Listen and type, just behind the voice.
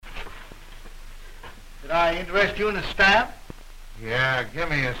Could I interest you in a stamp? Yeah, give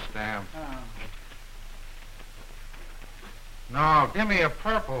me a stamp. Oh. No, give me a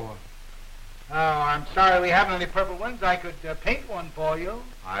purple one. Oh, I'm sorry we haven't any purple ones. I could paint one for you.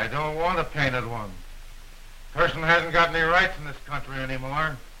 I don't want a painted one. Person hasn't got any rights in this country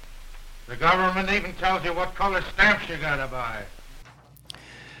anymore. The government even tells you what color stamps you gotta buy.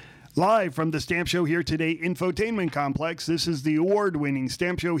 Live from the Stamp Show Here Today infotainment complex, this is the award-winning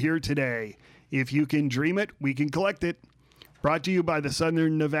Stamp Show Here Today. If you can dream it, we can collect it. Brought to you by the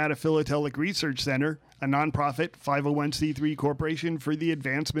Southern Nevada Philatelic Research Center, a nonprofit 501c3 corporation for the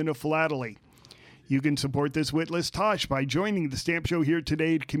advancement of philately. You can support this witless tosh by joining the Stamp Show Here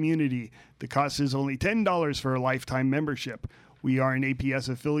Today community. The cost is only $10 for a lifetime membership. We are an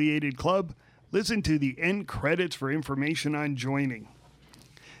APS-affiliated club. Listen to the end credits for information on joining.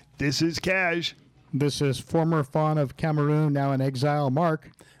 This is Cash. This is former fawn of Cameroon, now in exile,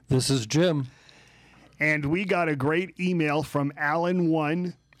 Mark. This is Jim. And we got a great email from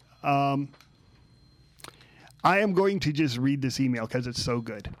Alan1. I am going to just read this email because it's so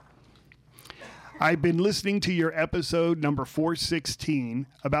good. I've been listening to your episode number 416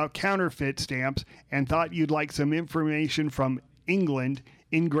 about counterfeit stamps and thought you'd like some information from England,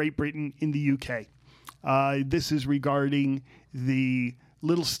 in Great Britain, in the UK. This is regarding the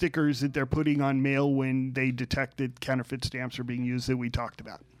little stickers that they're putting on mail when they detect that counterfeit stamps are being used that we talked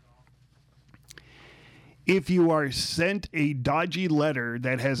about. If you are sent a dodgy letter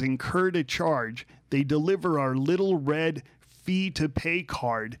that has incurred a charge, they deliver our little red fee to pay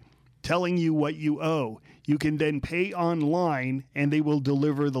card telling you what you owe. You can then pay online and they will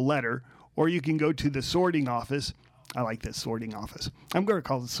deliver the letter, or you can go to the sorting office. I like this, sorting office. I'm going to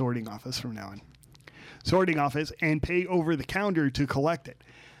call it sorting office from now on. Sorting office, and pay over the counter to collect it.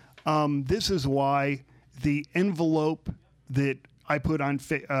 This is why the envelope that I put on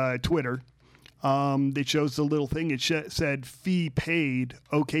Twitter that shows the little thing, it said fee paid,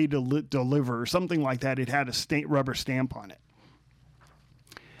 okay to deliver, or something like that. It had a rubber stamp on it.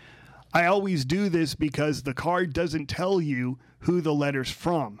 I always do this because the card doesn't tell you who the letter's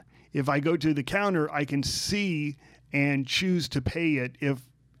from. If I go to the counter, I can see and choose to pay it if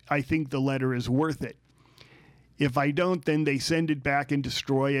I think the letter is worth it. If I don't, then they send it back and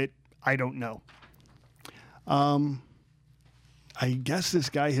destroy it. I don't know. I guess this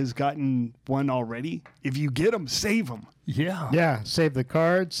guy has gotten one already. If you get them, save them. Yeah. Yeah, save the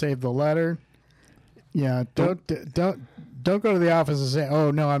card, save the letter. Yeah, don't go to the office and say,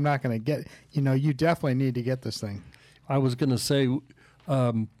 "Oh no, I'm not going to get." You definitely need to get this thing. I was going to say,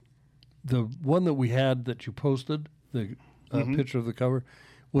 the one that we had that you posted, the picture of the cover,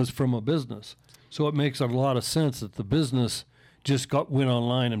 was from a business. So it makes a lot of sense that the business just went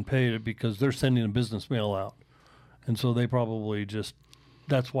online and paid it because they're sending a business mail out. And so they probably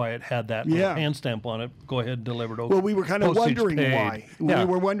that's why it had that hand stamp on it. Go ahead and deliver it over. Well, we were kind of wondering paid. why. Yeah.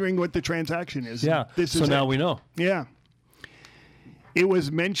 We were wondering what the transaction is. Yeah, so now we know. Yeah. It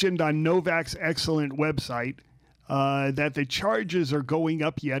was mentioned on Novak's excellent website that the charges are going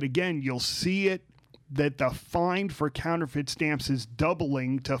up yet again. You'll see it that the fine for counterfeit stamps is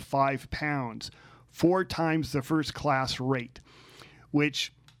doubling to £5, 4 times the first class rate,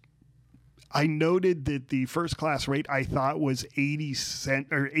 which I noted that the first class rate I thought was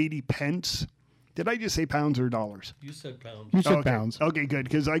 80 pence. Did I just say pounds or dollars? You said pounds. You said pounds. Okay, good,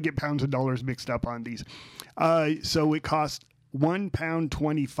 because I get pounds and dollars mixed up on these. So it costs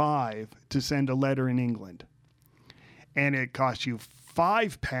 £1.25 to send a letter in England, and it costs you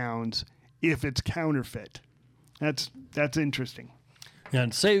 £5 if it's counterfeit. That's interesting. Yeah,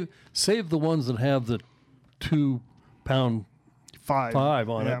 and save the ones that have the £2 5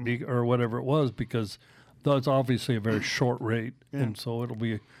 on it, or whatever it was, because that's obviously a very short rate, and so it'll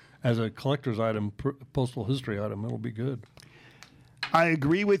be, as a collector's item, postal history item, it'll be good. I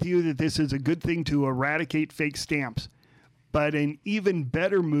agree with you that this is a good thing to eradicate fake stamps, but an even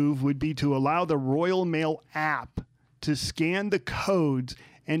better move would be to allow the Royal Mail app to scan the codes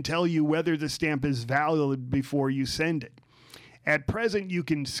and tell you whether the stamp is valid before you send it. At present, you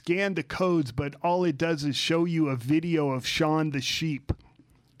can scan the codes, but all it does is show you a video of Shaun the Sheep.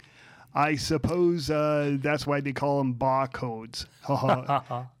 I suppose that's why they call them barcodes.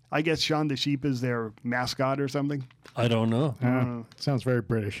 I guess Shaun the Sheep is their mascot or something. I don't know. Sounds very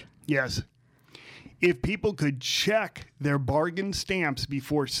British. Yes. If people could check their bargain stamps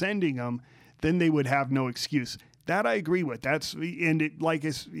before sending them, then they would have no excuse. That I agree with. If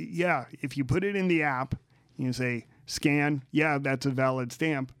you put it in the app, you say, scan, that's a valid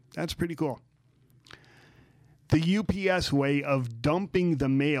stamp. That's pretty cool. The UPS way of dumping the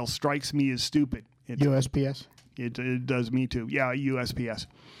mail strikes me as stupid. USPS? It does me too. Yeah, USPS.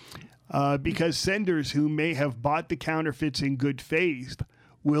 Because senders who may have bought the counterfeits in good faith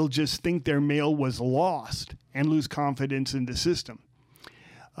will just think their mail was lost and lose confidence in the system.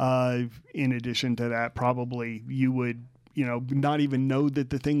 In addition to that, probably you would, not even know that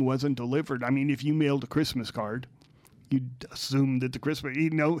the thing wasn't delivered. I mean, if you mailed a Christmas card, you'd assume that the Christmas,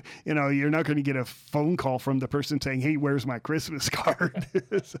 you're not going to get a phone call from the person saying, "Hey, where's my Christmas card?"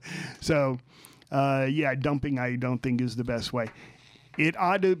 So, dumping I don't think is the best way. It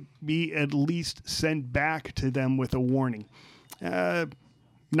ought to be at least sent back to them with a warning.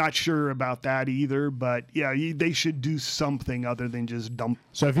 Not sure about that either, but yeah, they should do something other than just dump.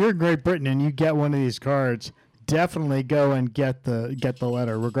 So if you're in Great Britain and you get one of these cards, definitely go and get the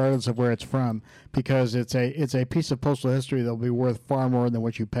letter, regardless of where it's from, because it's a piece of postal history that'll be worth far more than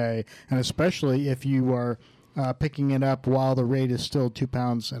what you pay, and especially if you are picking it up while the rate is still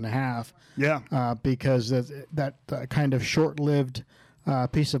 £2.50. Yeah, because that kind of short-lived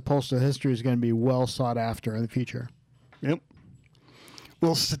piece of postal history is going to be well sought after in the future. Yep.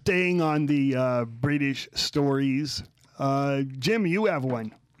 Well, staying on the British stories, Jim, you have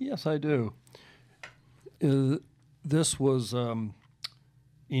one. Yes, I do. This was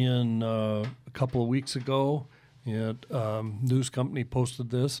in a couple of weeks ago. News company posted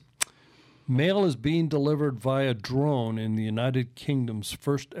this. Mail is being delivered via drone in the United Kingdom's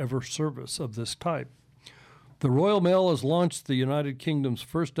first ever service of this type. The Royal Mail has launched the United Kingdom's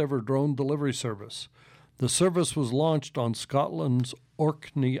first ever drone delivery service. The service was launched on Scotland's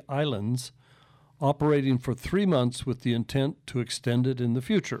Orkney Islands, operating for 3 months with the intent to extend it in the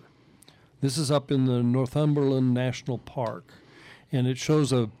future. This is up in the Northumberland National Park, and it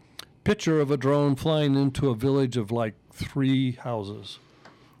shows a picture of a drone flying into a village of like 3 houses.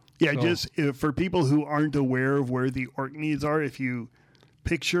 Yeah, just for people who aren't aware of where the Orkneys are, if you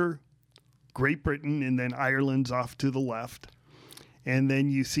picture Great Britain and then Ireland's off to the left, and then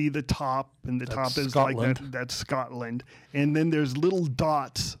you see the top, and the top is Scotland. like that's Scotland, and then there's little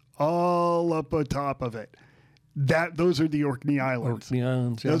dots all up on top of it. Those are the Orkney Islands. Orkney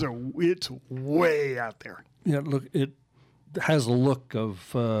Islands, yeah. It's way out there. Yeah, look, it has a look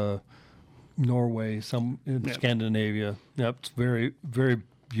of Norway, some in Scandinavia. Yep, it's very, very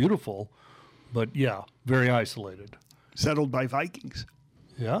beautiful, but yeah, very isolated. Settled by Vikings.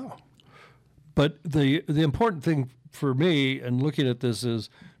 Yeah. But the important thing for me in looking at this is,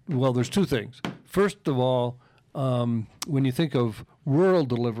 well, there's 2 things. First of all, when you think of rural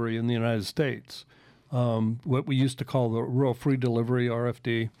delivery in the United States, what we used to call the Rural Free Delivery,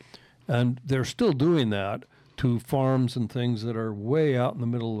 RFD, and they're still doing that to farms and things that are way out in the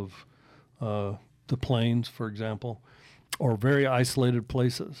middle of the plains, for example, or very isolated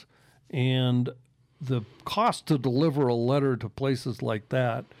places. And the cost to deliver a letter to places like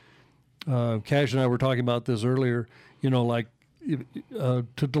that, Cash and I were talking about this earlier, to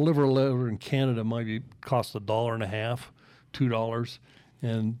deliver a letter in Canada might cost $1.50, $2,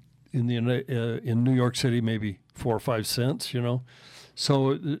 and in New York City maybe 4 or 5 cents.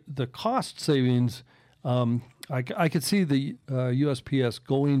 So the cost savings, I could see the USPS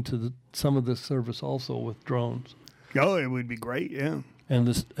going to some of this service also with drones. Oh, it would be great, yeah. And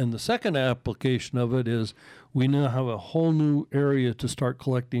the second application of it is we now have a whole new area to start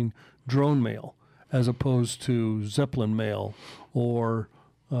collecting drone mail, as opposed to Zeppelin mail or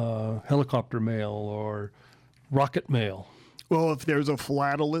helicopter mail or rocket mail. Well, if there's a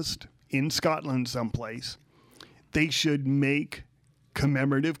philatelist in Scotland someplace, they should make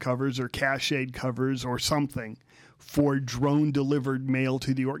commemorative covers or cached covers or something for drone-delivered mail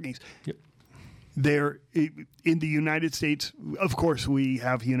to the Orkneys. Yep. There, in the United States, of course, we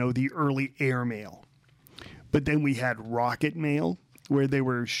have, the early air mail. But then we had rocket mail, where they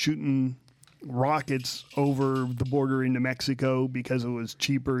were shooting rockets over the border into Mexico because it was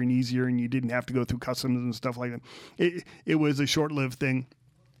cheaper and easier and you didn't have to go through customs and stuff like that. It was a short-lived thing.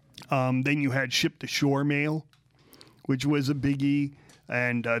 Then you had ship-to-shore mail, which was a biggie,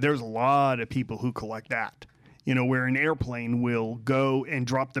 and there's a lot of people who collect that. Where an airplane will go and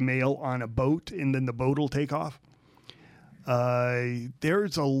drop the mail on a boat and then the boat will take off.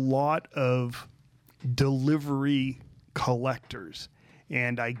 There's a lot of delivery collectors.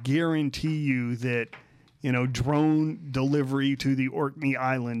 And I guarantee you that, drone delivery to the Orkney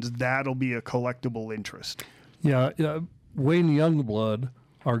Islands, that'll be a collectible interest. Yeah, Wayne Youngblood,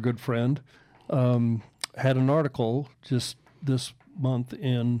 our good friend, had an article just this month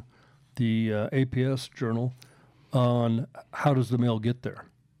in the APS journal on how does the mail get there.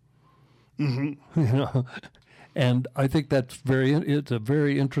 Mm-hmm. And I think it's a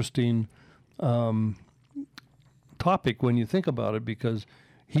very interesting topic when you think about it, because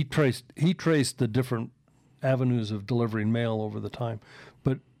he traced the different avenues of delivering mail over the time,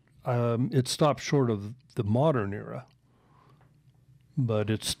 but it stopped short of the modern era. But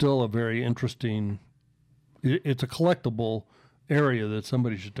it's still a very interesting. It's a collectible area that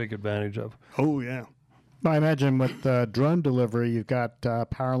somebody should take advantage of. Oh, yeah. I imagine with drone delivery, you've got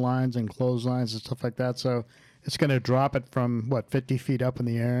power lines and clotheslines and stuff like that. So it's going to drop it from 50 feet up in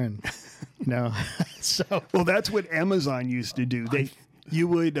the air, and so. Well, that's what Amazon used to do. You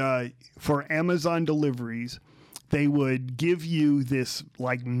would for Amazon deliveries, they would give you this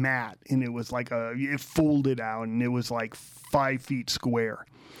like mat, and it was like it folded out, and it was like 5 feet square,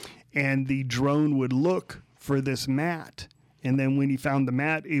 and the drone would look for this mat, and then when he found the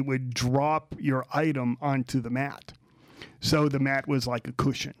mat, it would drop your item onto the mat. So the mat was like a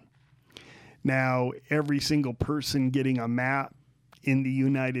cushion. Now, every single person getting a mat in the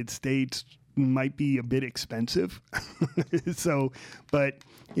United States might be a bit expensive. So, but,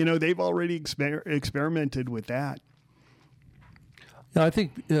 they've already experimented with that. Yeah, I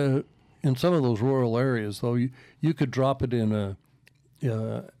think in some of those rural areas, though, you could drop it in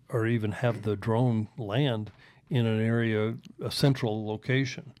or even have the drone land in an area, a central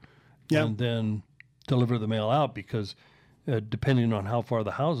location, and then deliver the mail out, because depending on how far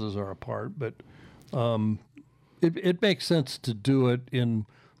the houses are apart, but it makes sense to do it in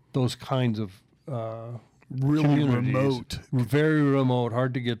those kinds of really communities. remote, very remote,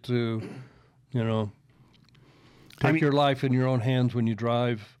 hard to get to. Take your life in your own hands when you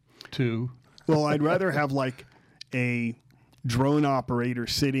drive to. Well, I'd rather have like a drone operator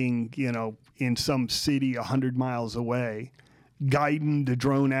sitting, in some city 100 miles away, guiding the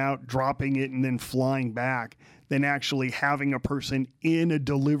drone out, dropping it, and then flying back, than actually having a person in a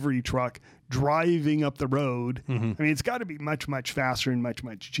delivery truck driving up the road. Mm-hmm. I mean, it's got to be much, much faster and much,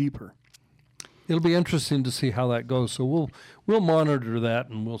 much cheaper. It'll be interesting to see how that goes. So we'll monitor that,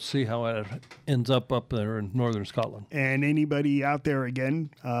 and we'll see how it ends up there in northern Scotland. And anybody out there, again,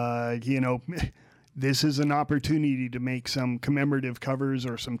 this is an opportunity to make some commemorative covers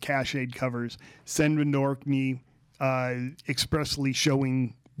or some cash aid covers. Send them to Orkney, expressly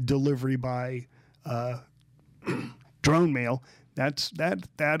showing delivery by drone mail.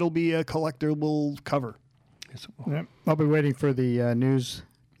 That'll be a collectible cover. Yep. I'll be waiting for the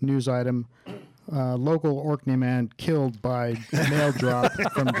news item. Local Orkney man killed by mail drop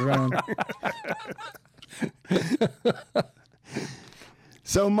from drone.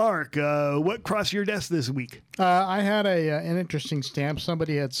 So, Mark, what crossed your desk this week? I had an interesting stamp.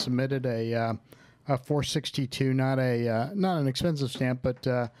 Somebody had submitted a 462, not an expensive stamp, but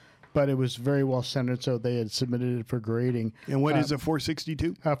it was very well centered, so they had submitted it for grading. And what is a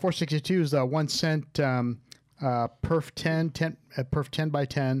 462? 462 is the 1 cent perf 10 perf 10 by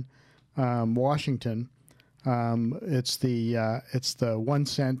 10 Washington. It's the 1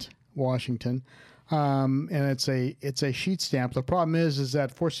 cent Washington. And it's a sheet stamp. The problem is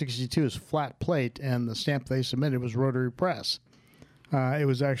that 462 is flat plate, and the stamp they submitted was rotary press. It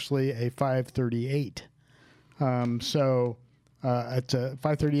was actually a 538. So it's a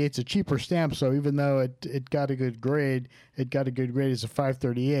 538 is a cheaper stamp. So even though it got a good grade, as a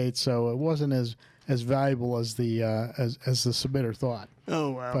 538. So it wasn't as valuable as the submitter thought.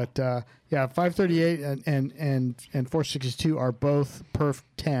 Oh wow! But 538 and 462 are both perf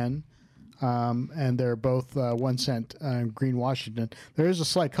 10. And they're both 1 cent green Washington. There is a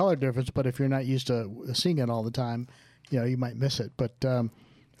slight color difference, but if you're not used to seeing it all the time, you might miss it. But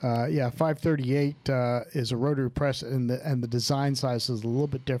 538 is a rotary press, and the design size is a little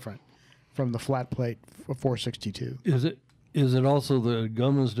bit different from the flat plate 462. Is it also the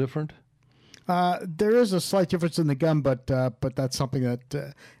gum is different? There is a slight difference in the gum, but that's something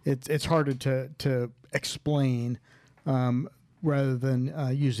that it's harder to explain. Rather than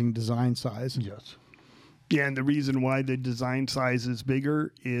using design size. Yes. Yeah, and the reason why the design size is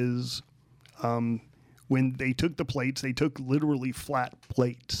bigger is when they took the plates, they took literally flat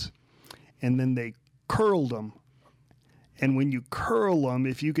plates, and then they curled them. And when you curl them,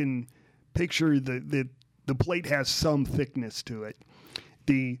 if you can picture the plate has some thickness to it,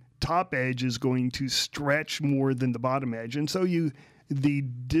 the top edge is going to stretch more than the bottom edge. And so the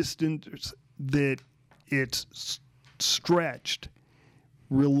distance that it's stretched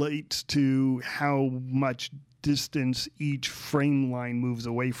relates to how much distance each frame line moves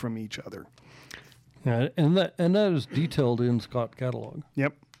away from each other. Yeah, and that is detailed in Scott catalog.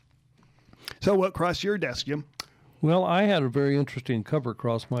 Yep. So what crossed your desk, Jim? Well, I had a very interesting cover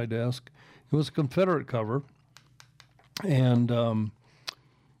cross my desk. It was a Confederate cover, and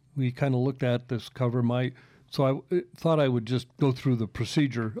we kind of looked at this cover. So I thought I would just go through the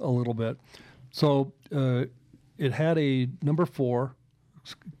procedure a little bit. So it had a number 4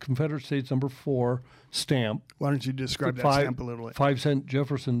 Confederate States number 4 stamp. Why don't you describe that stamp a little bit? 5-cent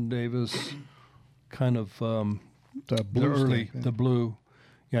Jefferson Davis, kind of The blue early, stamp, yeah. the blue.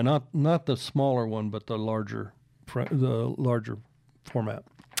 Yeah, not the smaller one, but the larger format.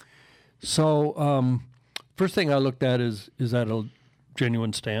 So first thing I looked at is that a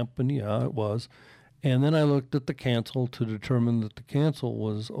genuine stamp? And yeah, it was. And then I looked at the cancel to determine that the cancel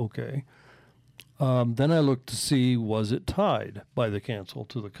was okay. Then I looked to see, was it tied by the cancel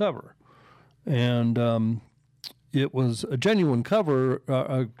to the cover? And it was a genuine cover,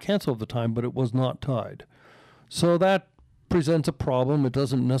 a cancel of the time, but it was not tied. So that presents a problem. It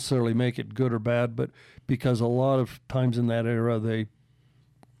doesn't necessarily make it good or bad, but because a lot of times in that era, they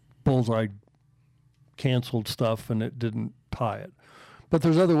bullseye canceled stuff and it didn't tie it. But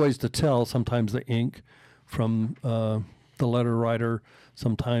there's other ways to tell. Sometimes the ink from the letter writer,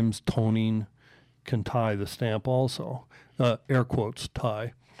 sometimes toning can tie the stamp also. Air quotes,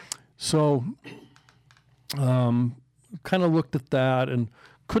 tie. So kind of looked at that and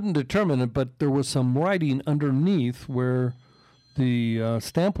couldn't determine it, but there was some writing underneath where the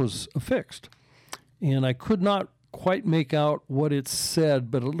stamp was affixed. And I could not quite make out what it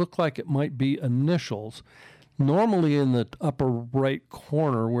said, but it looked like it might be initials. Normally in the upper right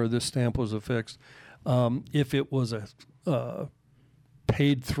corner where this stamp was affixed, if it was a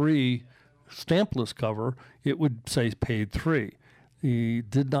paid 3 stampless cover, it would say paid 3. It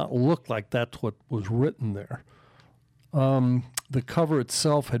did not look like that's what was written there. The cover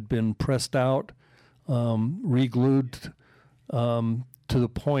itself had been pressed out, re-glued to the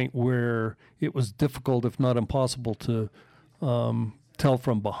point where it was difficult, if not impossible, to tell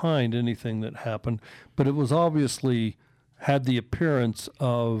from behind anything that happened. But it was obviously had the appearance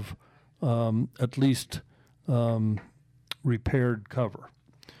of at least repaired cover.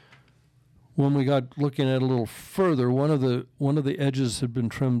 When we got looking at it a little further, one of the edges had been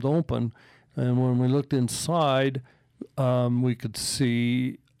trimmed open, and when we looked inside, we could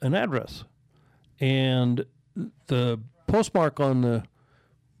see an address, and the postmark on the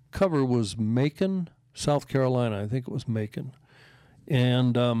cover was Macon, South Carolina. I think it was Macon,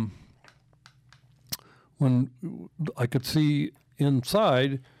 and when I could see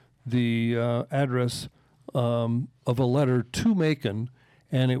inside the address of a letter to Macon,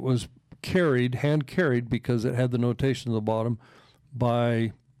 and it was hand carried because it had the notation at the bottom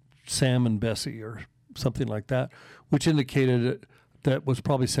by Sam and Bessie or something like that, which indicated that was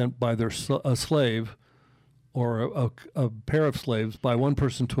probably sent by a slave or a pair of slaves by one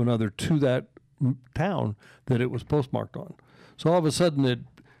person to another to that town that it was postmarked on. So all of a sudden it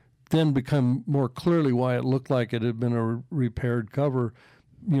then became more clearly why it looked like it had been a repaired cover,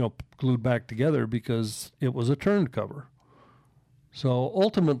 glued back together, because it was a turned cover. So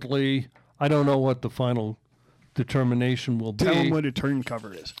ultimately, I don't know what the final determination will be. Tell them what a turn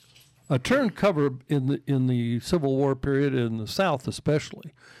cover is. A turned cover in the Civil War period, in the South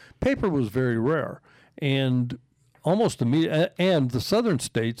especially, paper was very rare, and almost immediately. And the Southern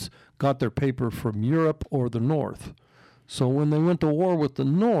states got their paper from Europe or the North. So when they went to war with the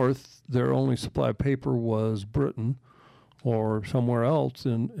North, their only supply of paper was Britain or somewhere else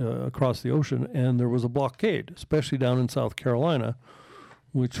across the ocean, and there was a blockade, especially down in South Carolina,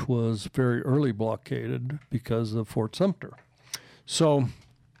 which was very early blockaded because of Fort Sumter. So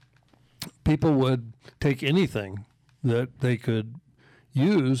people would take anything that they could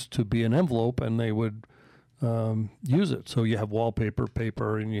use to be an envelope, and they would use it. So you have wallpaper,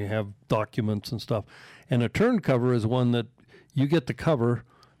 paper, and you have documents and stuff. And a turned cover is one that you get the cover,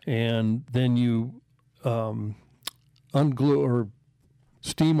 and then you unglue or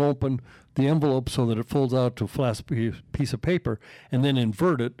steam open the envelope so that it folds out to a flat piece of paper, and then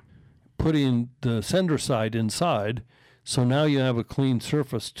invert it, putting the sender side inside. So now you have a clean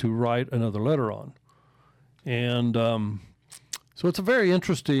surface to write another letter on. And so it's a very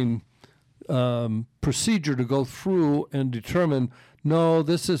interesting procedure to go through and determine, no,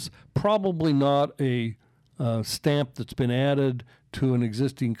 this is probably not a stamp that's been added to an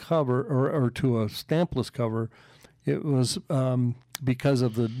existing cover or to a stampless cover. It was because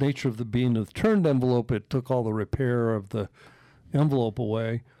of the nature of the being a turned envelope, it took all the repair of the envelope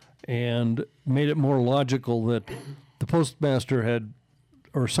away and made it more logical that the postmaster had,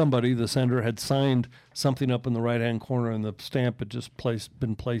 or somebody, the sender, had signed something up in the right-hand corner and the stamp had just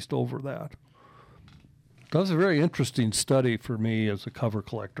been placed over that. That was a very interesting study for me as a cover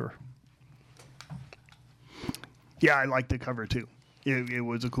collector. Yeah, I like the cover too. It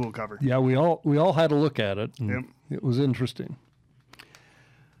was a cool cover. Yeah, we all had a look at it. And Yep. It was interesting.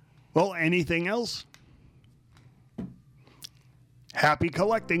 Well, anything else? Happy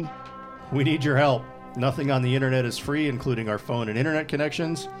collecting. We need your help. Nothing on the internet is free, including our phone and internet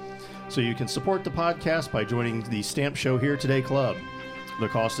connections. So you can support the podcast by joining the Stamp Show Here Today Club. The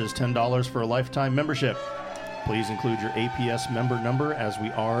cost is $10 for a lifetime membership. Please include your APS member number, as we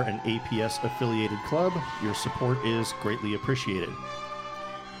are an APS affiliated club. Your support is greatly appreciated.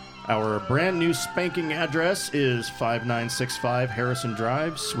 Our brand new spanking address is 5965 Harrison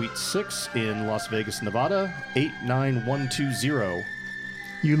Drive, Suite 6 in Las Vegas, Nevada, 89120.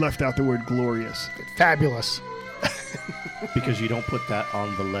 You left out the word glorious. Fabulous. Because you don't put that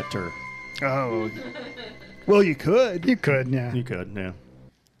on the letter. Oh. Well, you could. You could, yeah. You could, yeah.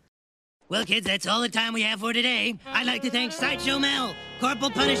 Well, kids, that's all the time we have for today. I'd like to thank Sideshow Mel, Corporal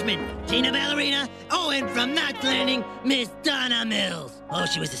Punishment, Gina Ballerina, and from Knots Landing, Miss Donna Mills. Oh,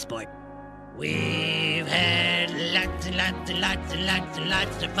 she was a sport. We've had lots and lots and lots and lots and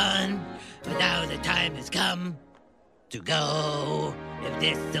lots of fun, but now the time has come to go. If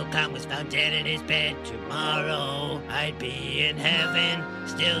this Silcon was found dead in his bed tomorrow, I'd be in heaven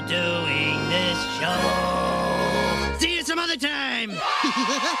still doing this show. See you some other time!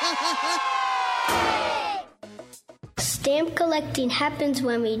 Stamp collecting happens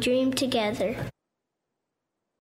when we dream together.